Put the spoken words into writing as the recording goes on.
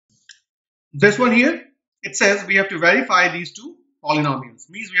This one here, it says we have to verify these two polynomials.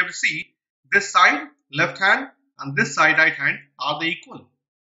 Means we have to see this side, left hand, and this side, right hand, are they equal?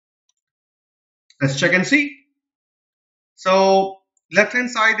 Let's check and see. So left hand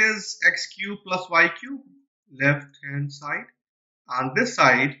side is x cube plus y cube, left hand side, and this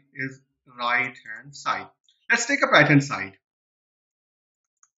side is right hand side. Let's take up right hand side.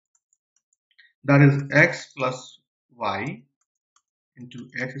 That is x plus y into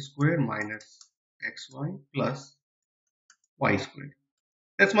x squared minus xy plus y squared.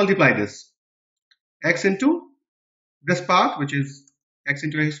 Let's multiply this. X into this part, which is x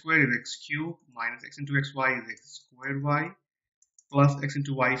into x squared, is x cubed minus x into xy is x squared y plus x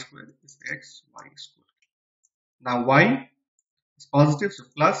into y squared is x y squared. Now y is positive, so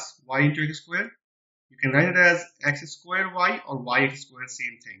plus y into x squared. You can write it as x squared y or y x squared,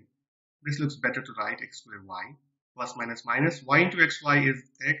 same thing. This looks better to write x squared y plus minus minus y into xy is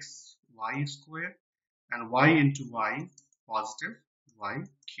x y squared and y into y positive y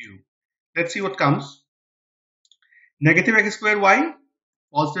cubed. Let's see what comes. Negative x squared y,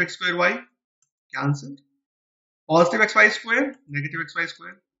 positive x squared y, cancelled. Positive xy squared, negative xy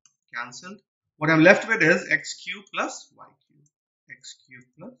squared, cancelled. What I'm left with is x cubed plus y cubed. X cubed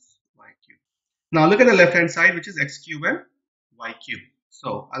plus y cubed. Now look at the left hand side, which is x cubed and y cubed.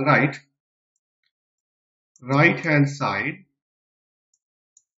 So I'll write right hand side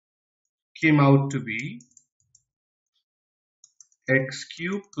came out to be x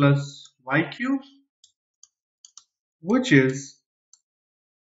cubed plus y cubed, which is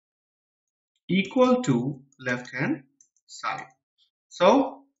equal to left hand side.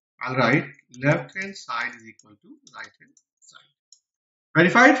 So I'll write left hand side is equal to right hand side.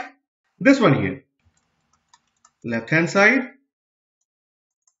 Verified? This one here. Left hand side,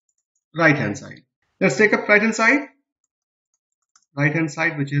 right hand side. Let's take up right hand side. Right hand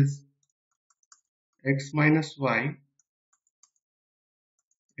side, which is x minus y,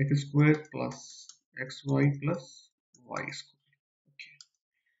 x squared plus xy plus y squared.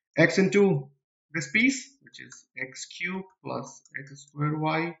 Okay. X into this piece, which is x cubed plus x squared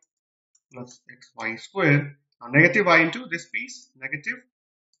y plus xy squared. Now negative y into this piece, negative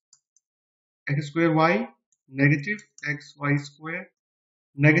x squared y, negative xy squared,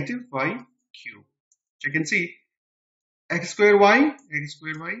 negative y cubed. Check and see. X squared y,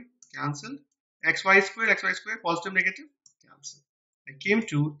 cancelled. Xy squared, positive, negative, cancelled. I came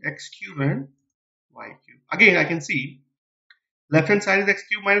to x cube and y cube. Again, I can see left hand side is x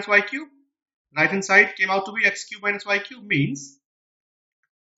cube minus y cube. Right hand side came out to be x cube minus y cube, means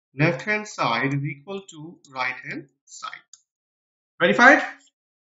left hand side is equal to right hand side. Verified?